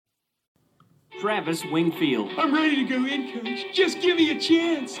Travis Wingfield. I'm ready to go in, Coach. Just give me a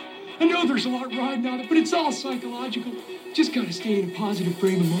chance. I know there's a lot riding on it, but it's all psychological. Just gotta stay in a positive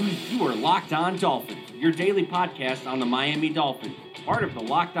frame of mind. You are Locked On Dolphins, your daily podcast on the Miami Dolphins, part of the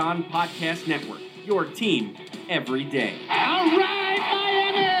Locked On Podcast Network, your team every day. All right,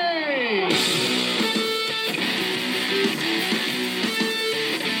 Miami!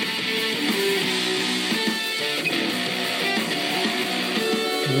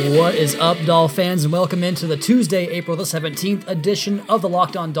 What is up, Doll fans, and welcome into the Tuesday, April the 17th edition of the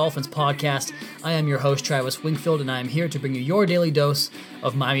Locked On Dolphins podcast. I am your host, Travis Wingfield, and I am here to bring you your daily dose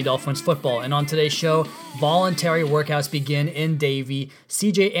of Miami Dolphins football. And on today's show, voluntary workouts begin in Davie.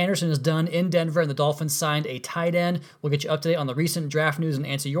 CJ Anderson is done in Denver, and the Dolphins signed a tight end. We'll get you up to date on the recent draft news and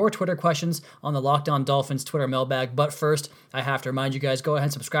answer your Twitter questions on the Locked On Dolphins Twitter mailbag. But first, I have to remind you guys, go ahead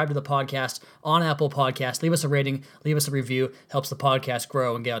and subscribe to the podcast on Apple Podcasts. Leave us a rating, leave us a review. Helps the podcast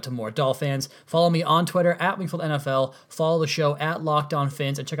grow and get out to more Doll fans. Follow me on Twitter at Wingfield NFL. Follow the show at Locked On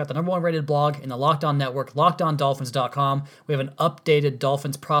Fins, and check out the number one rated blog in the Locked On Network, LockedOnDolphins.com. We have an updated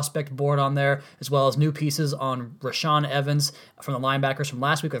Dolphins prospect board on there, as well as new pieces on Rashaan Evans from the linebackers from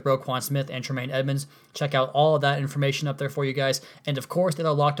last week with Roquan Smith and Tremaine Edmonds. Check out all of that information up there for you guys. And of course,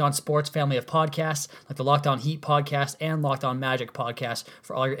 the Locked On Sports family of podcasts, like the Locked On Heat podcast and Locked On Magic podcast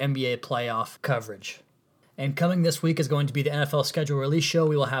for all your NBA playoff coverage. And coming this week is going to be the NFL schedule release show.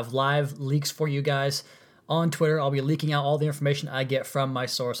 We will have live leaks for you guys on Twitter. I'll be leaking out all the information I get from my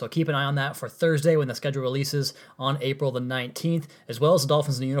source, so keep an eye on that for Thursday when the schedule releases on April the 19th, as well as the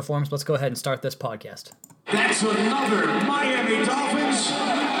Dolphins in the uniforms. Let's go ahead and start this podcast. That's another Miami Dolphins.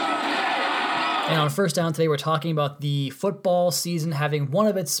 And on First Down today, we're talking about the football season having one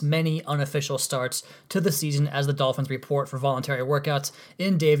of its many unofficial starts to the season as the Dolphins report for voluntary workouts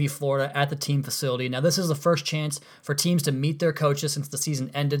in Davie, Florida at the team facility. Now, this is the first chance for teams to meet their coaches since the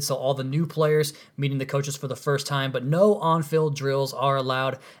season ended, so all the new players meeting the coaches for the first time, but no on-field drills are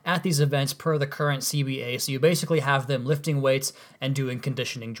allowed at these events per the current CBA, so you basically have them lifting weights and doing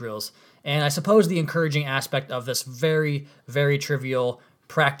conditioning drills. And I suppose the encouraging aspect of this very, very trivial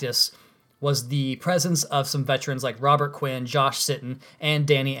practice was the presence of some veterans like Robert Quinn, Josh Sitton, and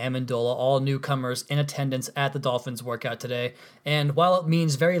Danny Amendola, all newcomers in attendance at the Dolphins workout today. And while it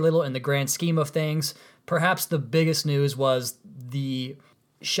means very little in the grand scheme of things, perhaps the biggest news was the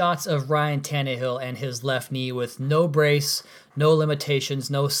shots of Ryan Tannehill and his left knee with no brace, no limitations,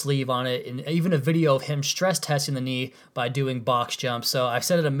 no sleeve on it, and even a video of him stress testing the knee by doing box jumps. So I've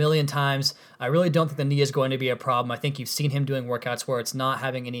said it a million times, I really don't think the knee is going to be a problem. I think you've seen him doing workouts where it's not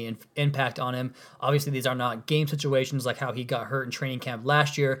having any impact on him. Obviously, these are not game situations like how he got hurt in training camp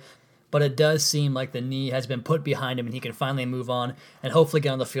last year, but it does seem like the knee has been put behind him and he can finally move on and hopefully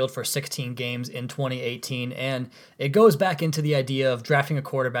get on the field for 16 games in 2018. And it goes back into the idea of drafting a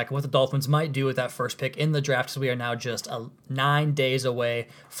quarterback and what the Dolphins might do with that first pick in the draft, because we are now just 9 days away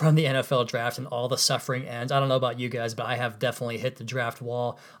from the NFL draft and all the suffering ends. I don't know about you guys, but I have definitely hit the draft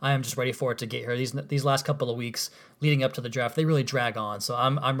wall. I am just ready for it to get here. These last couple of weeks leading up to the draft, they really drag on. So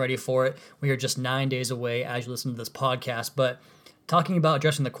I'm ready for it. We are just 9 days away as you listen to this podcast, but talking about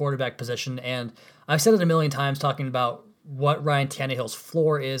addressing the quarterback position, and I've said it a million times talking about what Ryan Tannehill's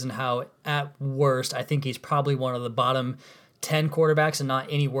floor is and how, at worst, I think he's probably one of the bottom 10 quarterbacks and not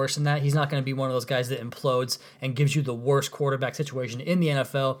any worse than that. He's not going to be one of those guys that implodes and gives you the worst quarterback situation in the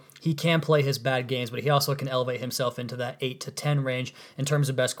NFL. He can play his bad games, but he also can elevate himself into that 8 to 10 range in terms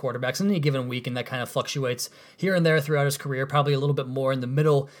of best quarterbacks in any given week, and that kind of fluctuates here and there throughout his career, probably a little bit more in the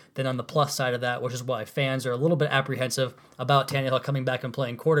middle than on the plus side of that, which is why fans are a little bit apprehensive about Tannehill coming back and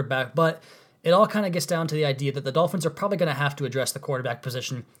playing quarterback. But it all kind of gets down to the idea that the Dolphins are probably going to have to address the quarterback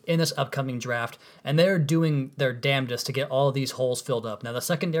position in this upcoming draft, and they're doing their damnedest to get all of these holes filled up. Now, the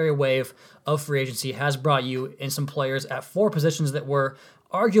secondary wave of free agency has brought you in some players at 4 positions that were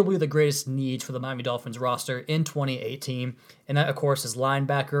arguably the greatest needs for the Miami Dolphins roster in 2018. And that, of course, is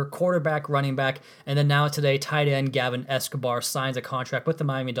linebacker, quarterback, running back, and then now today, tight end Gavin Escobar signs a contract with the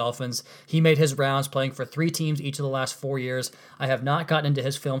Miami Dolphins. He made his rounds playing for 3 teams each of the last 4 years. I have not gotten into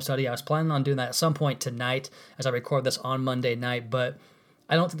his film study. I was planning on doing that at some point tonight as I record this on Monday night, but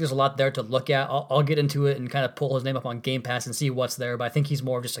I don't think there's a lot there to look at. I'll get into it and kind of pull his name up on Game Pass and see what's there, but I think he's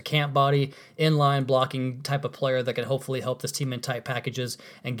more of just a camp body, inline blocking type of player that can hopefully help this team in tight packages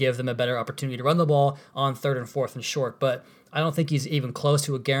and give them a better opportunity to run the ball on 3rd and 4th and short. But I don't think he's even close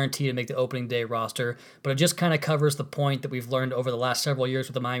to a guarantee to make the opening day roster, but it just kind of covers the point that we've learned over the last several years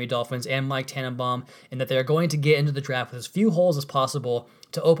with the Miami Dolphins and Mike Tannenbaum, in that they're going to get into the draft with as few holes as possible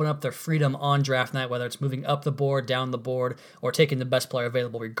to open up their freedom on draft night, whether it's moving up the board, down the board, or taking the best player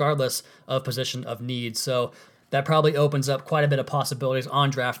available, regardless of position of need. So that probably opens up quite a bit of possibilities on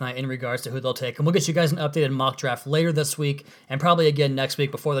draft night in regards to who they'll take. And we'll get you guys an updated mock draft later this week and probably again next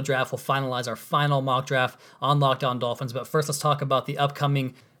week before the draft. We'll finalize our final mock draft on Locked On Dolphins. But first, let's talk about the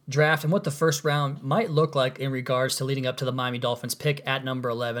upcoming draft and what the first round might look like in regards to leading up to the Miami Dolphins pick at number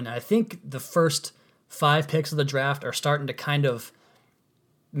 11. And I think the first 5 picks of the draft are starting to kind of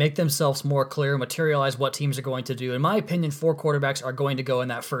make themselves more clear, materialize what teams are going to do. In my opinion, 4 quarterbacks are going to go in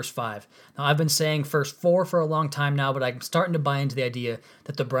that first 5. Now, I've been saying first 4 for a long time now, but I'm starting to buy into the idea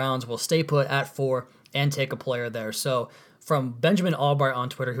that the Browns will stay put at 4 and take a player there. So from Benjamin Albright on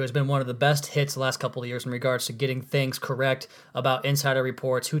Twitter, who has been one of the best hits the last couple of years in regards to getting things correct about insider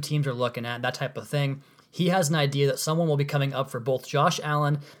reports, who teams are looking at, that type of thing, he has an idea that someone will be coming up for both Josh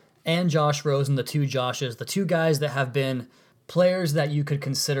Allen and Josh Rosen, the 2 Joshes, the 2 guys that have been players that you could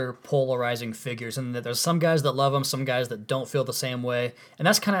consider polarizing figures, and that there's some guys that love them, some guys that don't feel the same way, and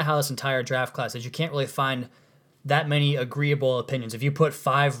that's kind of how this entire draft class is. You can't really find that many agreeable opinions. If you put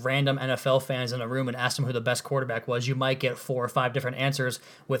 5 random NFL fans in a room and asked them who the best quarterback was, you might get 4 or 5 different answers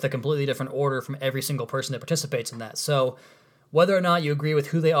with a completely different order from every single person that participates in that. So whether or not you agree with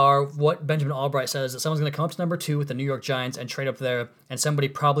who they are, what Benjamin Albright says is that someone's going to come up to number 2 with the New York Giants and trade up there, and somebody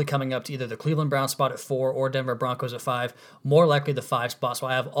probably coming up to either the Cleveland Browns spot at 4 or Denver Broncos at 5, more likely the 5 spot. So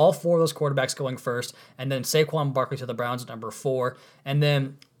I have all 4 of those quarterbacks going first, and then Saquon Barkley to the Browns at number 4, and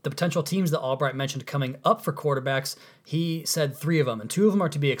then the potential teams that Albright mentioned coming up for quarterbacks, he said 3 of them, and 2 of them are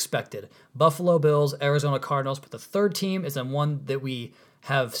to be expected. Buffalo Bills, Arizona Cardinals, but the third team is one that we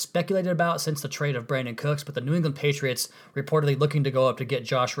have speculated about since the trade of Brandon Cooks, but the New England Patriots reportedly looking to go up to get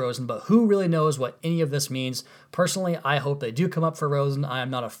Josh Rosen, but who really knows what any of this means? Personally, I hope they do come up for Rosen. I am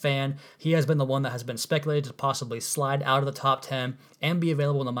not a fan. He has been the one that has been speculated to possibly slide out of the top 10 and be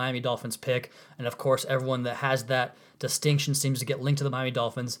available in the Miami Dolphins pick, and of course, everyone that has that distinction seems to get linked to the Miami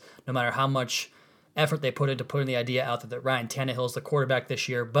Dolphins, no matter how much effort they put into putting the idea out there that Ryan Tannehill is the quarterback this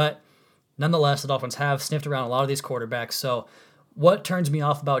year, but nonetheless, the Dolphins have sniffed around a lot of these quarterbacks, so what turns me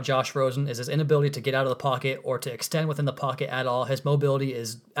off about Josh Rosen is his inability to get out of the pocket or to extend within the pocket at all. His mobility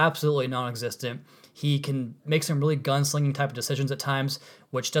is absolutely non-existent. He can make some really gunslinging type of decisions at times,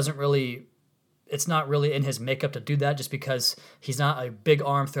 which it's not really in his makeup to do that just because he's not a big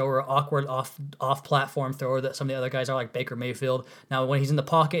arm thrower, awkward off-platform thrower that some of the other guys are like Baker Mayfield. Now, when he's in the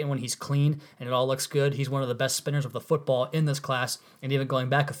pocket and when he's clean and it all looks good, he's one of the best spinners of the football in this class and even going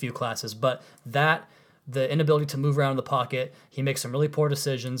back a few classes. But the inability to move around in the pocket, he makes some really poor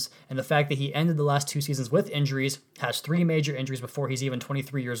decisions, and the fact that he ended the last 2 seasons with injuries, has 3 major injuries before he's even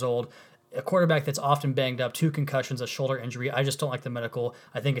 23 years old, a quarterback that's often banged up, 2 concussions, a shoulder injury. I just don't like the medical.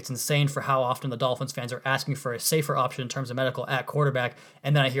 I think it's insane for how often the Dolphins fans are asking for a safer option in terms of medical at quarterback,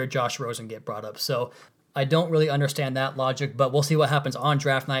 and then I hear Josh Rosen get brought up. So I don't really understand that logic, but we'll see what happens on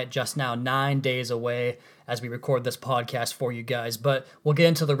draft night, just now 9 days away as we record this podcast for you guys. But we'll get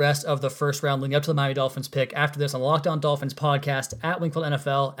into the rest of the first round leading up to the Miami Dolphins pick after this on the Locked On Dolphins podcast at Wingfield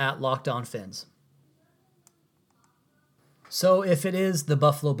NFL at Locked On Fins. So if it is the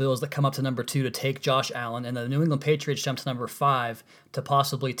Buffalo Bills that come up to number 2 to take Josh Allen and the New England Patriots jump to number 5 to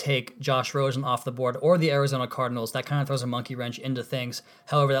possibly take Josh Rosen off the board, or the Arizona Cardinals, that kind of throws a monkey wrench into things.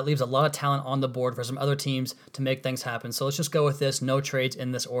 However, that leaves a lot of talent on the board for some other teams to make things happen. So let's just go with this. No trades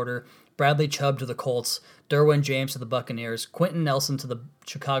in this order. Bradley Chubb to the Colts, Derwin James to the Buccaneers, Quentin Nelson to the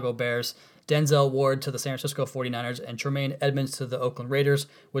Chicago Bears, Denzel Ward to the San Francisco 49ers, and Tremaine Edmonds to the Oakland Raiders,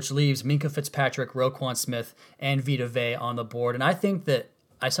 which leaves Minkah Fitzpatrick, Roquan Smith, and Vita Vea on the board. And I think that,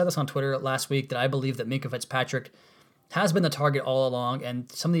 I said this on Twitter last week, that I believe that Minkah Fitzpatrick has been the target all along, and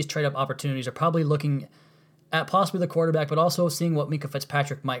some of these trade-up opportunities are probably looking at possibly the quarterback, but also seeing what Minkah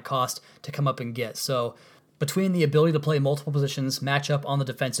Fitzpatrick might cost to come up and get. So between the ability to play multiple positions, match up on the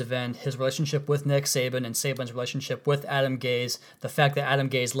defensive end, his relationship with Nick Saban and Saban's relationship with Adam Gase, the fact that Adam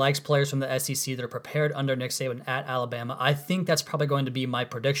Gase likes players from the SEC that are prepared under Nick Saban at Alabama, I think that's probably going to be my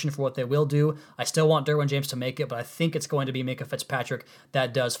prediction for what they will do. I still want Derwin James to make it, but I think it's going to be Minkah Fitzpatrick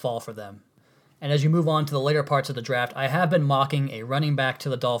that does fall for them. And as you move on to the later parts of the draft, I have been mocking a running back to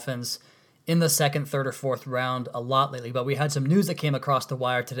the Dolphins in the 2nd, 3rd, or 4th round a lot lately, but we had some news that came across the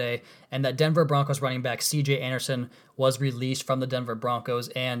wire today, and that Denver Broncos running back C.J. Anderson was released from the Denver Broncos,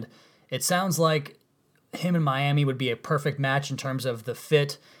 and it sounds like him and Miami would be a perfect match in terms of the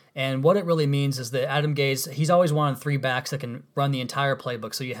fit, and what it really means is that Adam Gase, he's always wanted 3 backs that can run the entire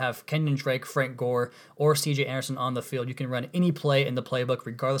playbook, so you have Kenyon Drake, Frank Gore, or C.J. Anderson on the field. You can run any play in the playbook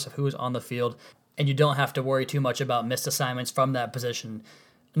regardless of who is on the field, and you don't have to worry too much about missed assignments from that position.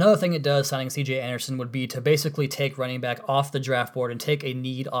 Another thing it does, signing C.J. Anderson, would be to basically take running back off the draft board and take a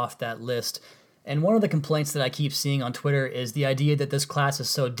need off that list. And one of the complaints that I keep seeing on Twitter is the idea that this class is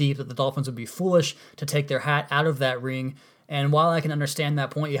so deep that the Dolphins would be foolish to take their hat out of that ring. And while I can understand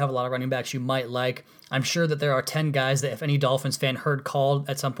that point, you have a lot of running backs you might like. I'm sure that there are 10 guys that if any Dolphins fan heard called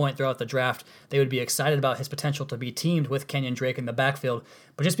at some point throughout the draft, they would be excited about his potential to be teamed with Kenyon Drake in the backfield.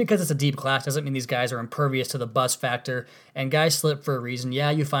 But just because it's a deep class doesn't mean these guys are impervious to the bust factor. And guys slip for a reason. Yeah,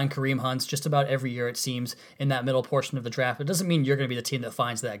 you find Kareem Hunts just about every year, it seems, in that middle portion of the draft. It doesn't mean you're going to be the team that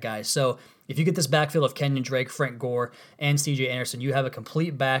finds that guy. So if you get this backfield of Kenyon Drake, Frank Gore, and CJ Anderson, you have a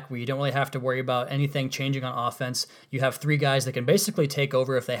complete back where you don't really have to worry about anything changing on offense. You have 3 guys that can basically take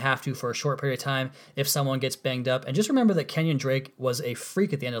over if they have to for a short period of time if someone gets banged up. And just remember that Kenyon Drake was a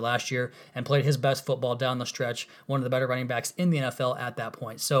freak at the end of last year and played his best football down the stretch, one of the better running backs in the NFL at that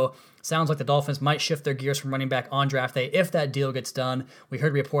point. So sounds like the Dolphins might shift their gears from running back on draft day if that deal gets done. We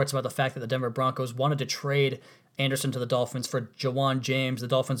heard reports about the fact that the Denver Broncos wanted to trade Anderson to the Dolphins for Jawan James. The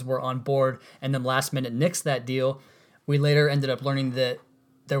Dolphins were on board and then last minute nixed that deal. We later ended up learning that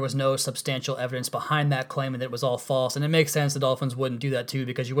there was no substantial evidence behind that claim and that it was all false. And it makes sense the Dolphins wouldn't do that too,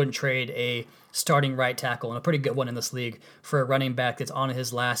 because you wouldn't trade a starting right tackle, and a pretty good one in this league, for a running back that's on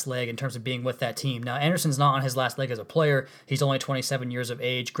his last leg in terms of being with that team. Now, Anderson's not on his last leg as a player. He's only 27 years of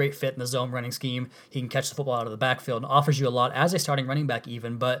age, great fit in the zone running scheme. He can catch the football out of the backfield and offers you a lot as a starting running back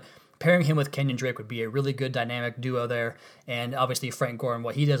even, but pairing him with Kenyon Drake would be a really good dynamic duo there, and obviously Frank Gore and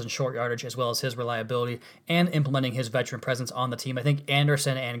what he does in short yardage as well as his reliability and implementing his veteran presence on the team. I think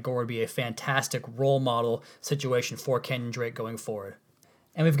Anderson and Gore would be a fantastic role model situation for Kenyon Drake going forward.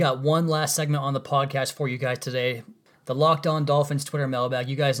 And we've got one last segment on the podcast for you guys today, the Locked On Dolphins Twitter mailbag.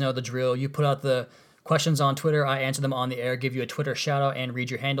 You guys know the drill. You put out the questions on Twitter, I answer them on the air, give you a Twitter shout out, and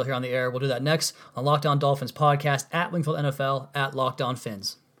read your handle here on the air. We'll do that next on Locked On Dolphins podcast at Wingfield NFL at Locked On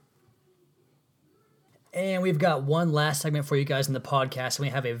Fins. And we've got one last segment for you guys in the podcast, and we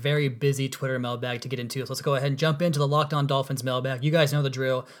have a very busy Twitter mailbag to get into. So let's go ahead and jump into the Locked On Dolphins mailbag. You guys know the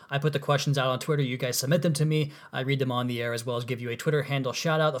drill. I put the questions out on Twitter. You guys submit them to me. I read them on the air as well as give you a Twitter handle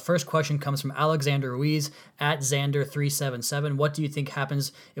shout out. The first question comes from Alexander Ruiz at Xander377. What do you think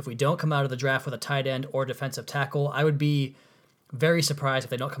happens if we don't come out of the draft with a tight end or defensive tackle? I would be very surprised if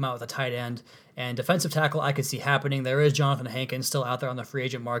they don't come out with a tight end. And defensive tackle, I could see happening. There is Jonathan Hankins still out there on the free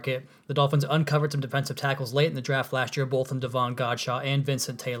agent market. The Dolphins uncovered some defensive tackles late in the draft last year, both from Devon Godshaw and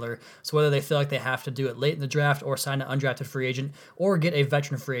Vincent Taylor. So whether they feel like they have to do it late in the draft or sign an undrafted free agent or get a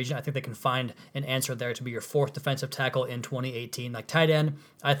veteran free agent, I think they can find an answer there to be your 4th defensive tackle in 2018. Like tight end,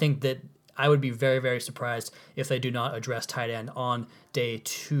 I think that I would be very, very surprised if they do not address tight end on day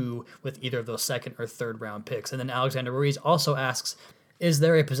 2 with either of those 2nd or 3rd round picks. And then Alexander Ruiz also asks, is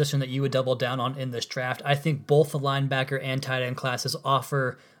there a position that you would double down on in this draft? I think both the linebacker and tight end classes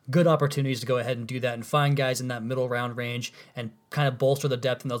offer good opportunities to go ahead and do that and find guys in that middle round range and kind of bolster the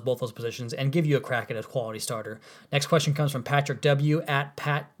depth in both those positions and give you a crack at a quality starter. Next question comes from Patrick W. at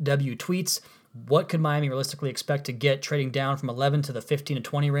Pat W. Tweets. What could Miami realistically expect to get trading down from 11 to the 15 to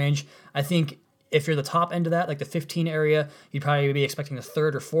 20 range? I think if you're the top end of that, like the 15 area, you'd probably be expecting a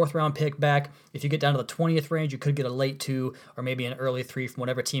 3rd or 4th round pick back. If you get down to the 20th range, you could get a late 2 or maybe an early 3 from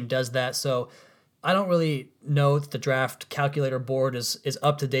whatever team does that. So I don't really know that the draft calculator board is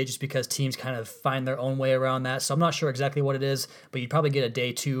up to date just because teams kind of find their own way around that. So I'm not sure exactly what it is, but you'd probably get a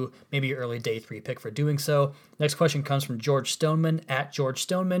day 2, maybe early day 3 pick for doing so. Next question comes from George Stoneman at George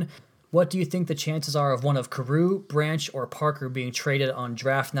Stoneman. What do you think the chances are of one of Carew, Branch, or Parker being traded on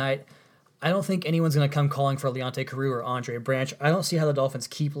draft night? I don't think anyone's going to come calling for Leonte Carew or Andre Branch. I don't see how the Dolphins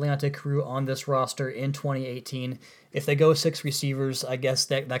keep Leonte Carew on this roster in 2018. If they go 6 receivers, I guess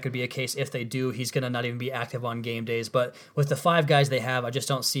that could be a case. If they do, he's going to not even be active on game days. But with the 5 guys they have, I just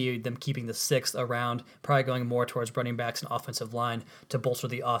don't see them keeping the 6th around, probably going more towards running backs and offensive line to bolster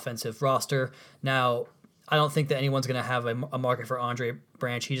the offensive roster. Now, I don't think that anyone's going to have a market for Andre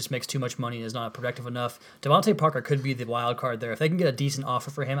Branch. He just makes too much money and is not productive enough. Devontae Parker could be the wild card there. If they can get a decent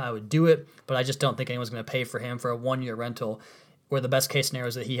offer for him, I would do it, but I just don't think anyone's going to pay for him for a 1-year rental, where the best case scenario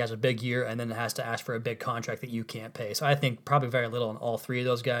is that he has a big year and then has to ask for a big contract that you can't pay. So I think probably very little on all 3 of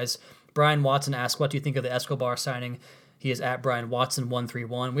those guys. Brian Watson asks, what do you think of the Escobar signing? He is at Brian Watson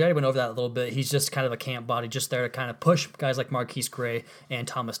 131. We already went over that a little bit. He's just kind of a camp body, just there to kind of push guys like Marquise Gray and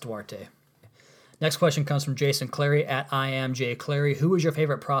Thomas Duarte. Next question comes from Jason Clary at IamJClary. Who is your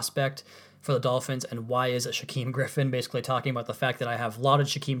favorite prospect for the Dolphins, and why is it Shaquem Griffin? Basically talking about the fact that I have lauded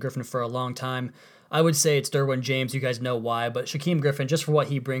Shaquem Griffin for a long time. I would say it's Derwin James. You guys know why, but Shaquem Griffin, just for what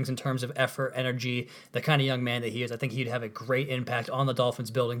he brings in terms of effort, energy, the kind of young man that he is, I think he'd have a great impact on the Dolphins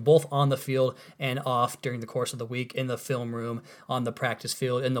building, both on the field and off during the course of the week, in the film room, on the practice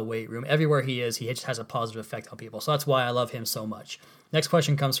field, in the weight room. Everywhere he is, he just has a positive effect on people. So that's why I love him so much. Next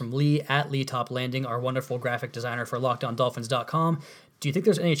question comes from Lee at Lee Top Landing, our wonderful graphic designer for LockedOnDolphins.com. Do you think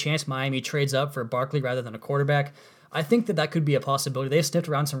there's any chance Miami trades up for Barkley rather than a quarterback? I think that could be a possibility. They've sniffed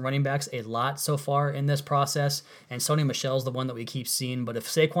around some running backs a lot so far in this process, and Sony Michel's the one that we keep seeing. But if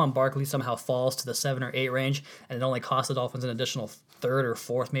Saquon Barkley somehow falls to the 7 or 8 range and it only costs the Dolphins an additional 3rd or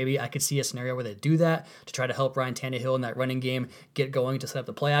 4th, maybe, I could see a scenario where they do that to try to help Ryan Tannehill in that running game get going, to set up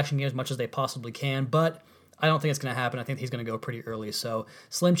the play action game as much as they possibly can. But I don't think it's going to happen. I think he's going to go pretty early. So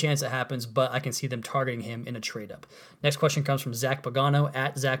slim chance it happens, but I can see them targeting him in a trade-up. Next question comes from Zach Pagano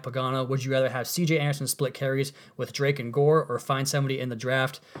at Zach Pagano. Would you rather have C.J. Anderson split carries with Drake and Gore or find somebody in the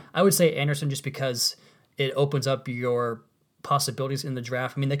draft? I would say Anderson, just because it opens up your possibilities in the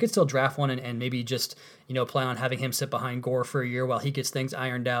draft. I mean, they could still draft one and maybe just, plan on having him sit behind Gore for a year while he gets things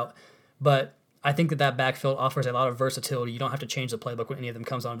ironed out. But I think that backfield offers a lot of versatility. You don't have to change the playbook when any of them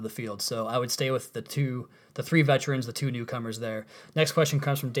comes onto the field. So I would stay with the 3 veterans, the 2 newcomers there. Next question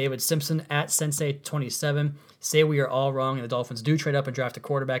comes from David Simpson at Sensei27. Say we are all wrong and the Dolphins do trade up and draft a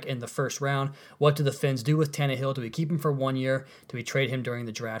quarterback in the first round. What do the Fins do with Tannehill? Do we keep him for 1 year? Do we trade him during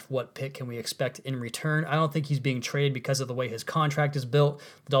the draft? What pick can we expect in return? I don't think he's being traded because of the way his contract is built.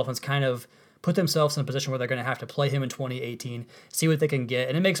 The Dolphins kind of put themselves in a position where they're going to have to play him in 2018, see what they can get.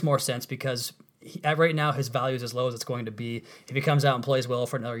 And it makes more sense because right now his value is as low as it's going to be. If he comes out and plays well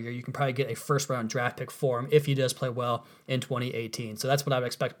for another year, you can probably get a first-round draft pick for him if he does play well in 2018. So that's what I would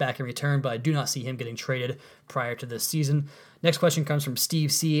expect back in return, but I do not see him getting traded prior to this season. Next question comes from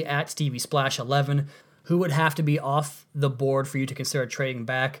Steve C. at StevieSplash11. Who would have to be off the board for you to consider trading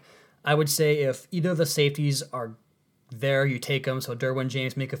back? I would say if either of the safeties are there, you take them. So Derwin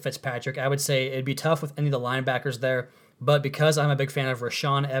James, Minkah Fitzpatrick. I would say it'd be tough with any of the linebackers there. But because I'm a big fan of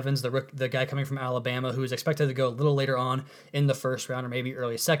Rashaan Evans, the guy coming from Alabama, who is expected to go a little later on in the first round or maybe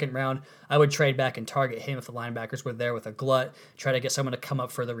early second round, I would trade back and target him if the linebackers were there with a glut, try to get someone to come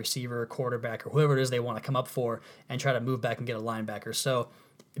up for the receiver, quarterback, or whoever it is they want to come up for, and try to move back and get a linebacker. So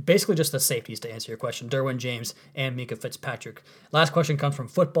basically just the safeties to answer your question, Derwin James and Minkah Fitzpatrick. Last question comes from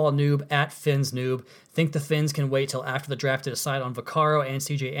Football Noob at Fins Noob. Think the Fins can wait till after the draft to decide on Vaccaro and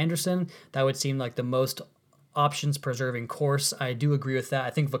C.J. Anderson? That would seem like the most options preserving course. I do agree with that. I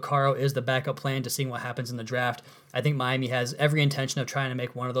think Vaccaro is the backup plan to seeing what happens in the draft. I think Miami has every intention of trying to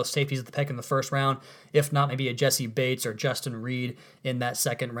make one of those safeties at the pick in the first round, if not maybe a Jesse Bates or Justin Reed in that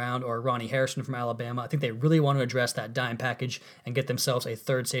second round, or Ronnie Harrison from Alabama. I think they really want to address that dime package and get themselves a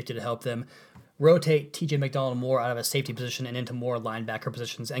third safety to help them rotate TJ McDonald more out of a safety position and into more linebacker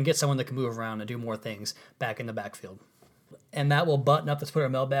positions and get someone that can move around and do more things back in the backfield. And that will button up the Twitter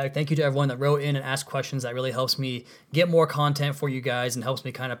mailbag. Thank you to everyone that wrote in and asked questions. That really helps me get more content for you guys and helps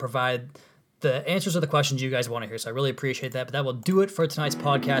me kind of provide the answers to the questions you guys want to hear. So I really appreciate that. But that will do it for tonight's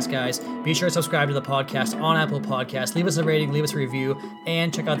podcast, guys. Be sure to subscribe to the podcast on Apple Podcasts. Leave us a rating, leave us a review,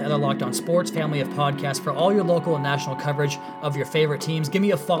 and check out the other Locked On Sports family of podcasts for all your local and national coverage of your favorite teams. Give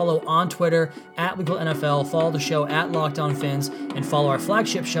me a follow on Twitter at LegalNFL. Follow the show at Locked On Fins, and follow our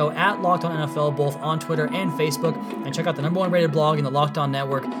flagship show at Locked On NFL, both on Twitter and Facebook. And check out the #1 rated blog in the Locked On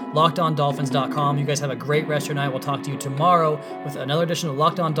Network, LockedOnDolphins.com. You guys have a great rest of your night. We'll talk to you tomorrow with another edition of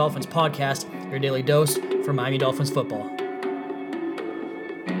Locked On Dolphins podcast, your daily dose for Miami Dolphins football.